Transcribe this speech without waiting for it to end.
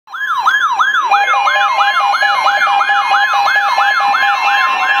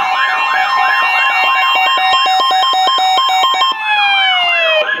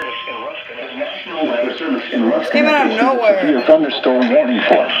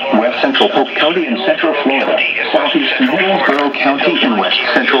for West Central Polk County in Central Florida, Southeastern Hillsborough County in West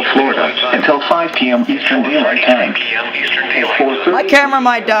Central Florida, until 5 p.m. Eastern Daylight Time. My camera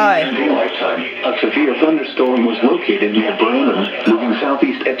might die. A severe thunderstorm was located near Brandon, moving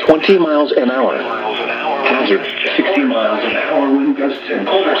southeast at 20 miles an hour. Hazard, 60 miles an hour wind gusts and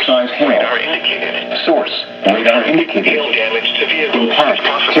quarter-size hail. Source, radar indicated. Impact,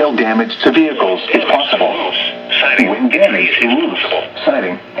 hail damage to vehicles is possible. Wind damage to roofs,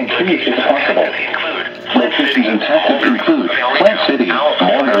 siding, and trees is possible. Locations impacted include Plant City,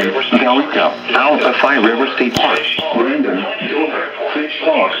 Mulberry, Valrico, Alafia River State Park, Brandon, Dover, Fish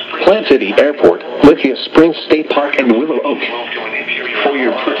Falls, Plant City Airport, Lithia Springs State Park, and Willow Oak. For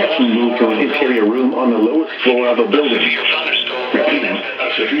your protection, move to an interior room on the lowest floor of a building. Repeating,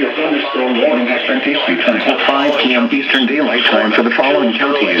 a severe thunderstorm warning has been issued until 5 p.m. Eastern Daylight Time for the following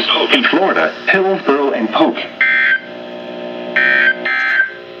counties in Florida: Hillsborough and Polk.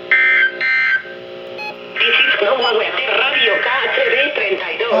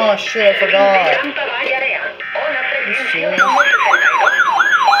 Oh shit, I forgot.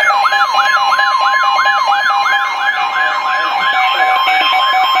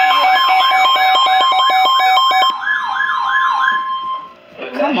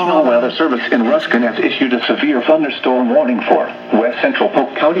 National Weather Service in Ruskin has issued a severe thunderstorm warning for West Central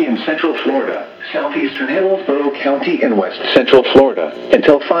Polk County in Central Florida, Southeastern Hillsborough County in West Central Florida,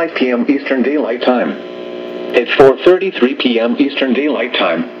 until 5 p.m. Eastern Daylight Time. At 4:33 p.m. Eastern Daylight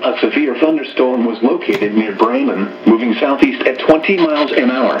Time, a severe thunderstorm was located near Brandon, moving southeast at 20 miles an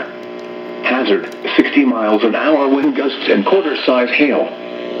hour. Hazard, 60 miles an hour wind gusts and quarter-size hail.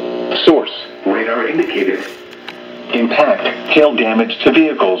 Source, radar indicated. Impact, hail damage to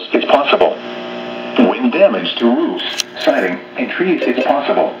vehicles is possible. Wind damage to roofs, siding, and trees is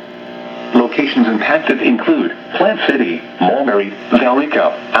possible. Locations impacted include Plant City, Mulberry,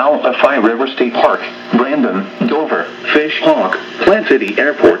 Valrico, Alafia River State Park, Brandon, Dover, Fish Hawk, Plant City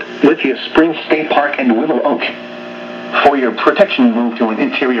Airport, Lithia Springs State Park, and Willow Oak. For your protection, move to an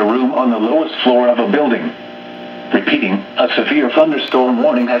interior room on the lowest floor of a building. Repeating, a severe thunderstorm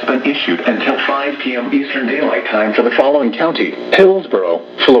warning has been issued until 5 p.m. Eastern Daylight Time for the following county: Hillsborough,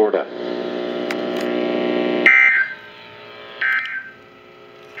 Florida.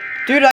 Dude,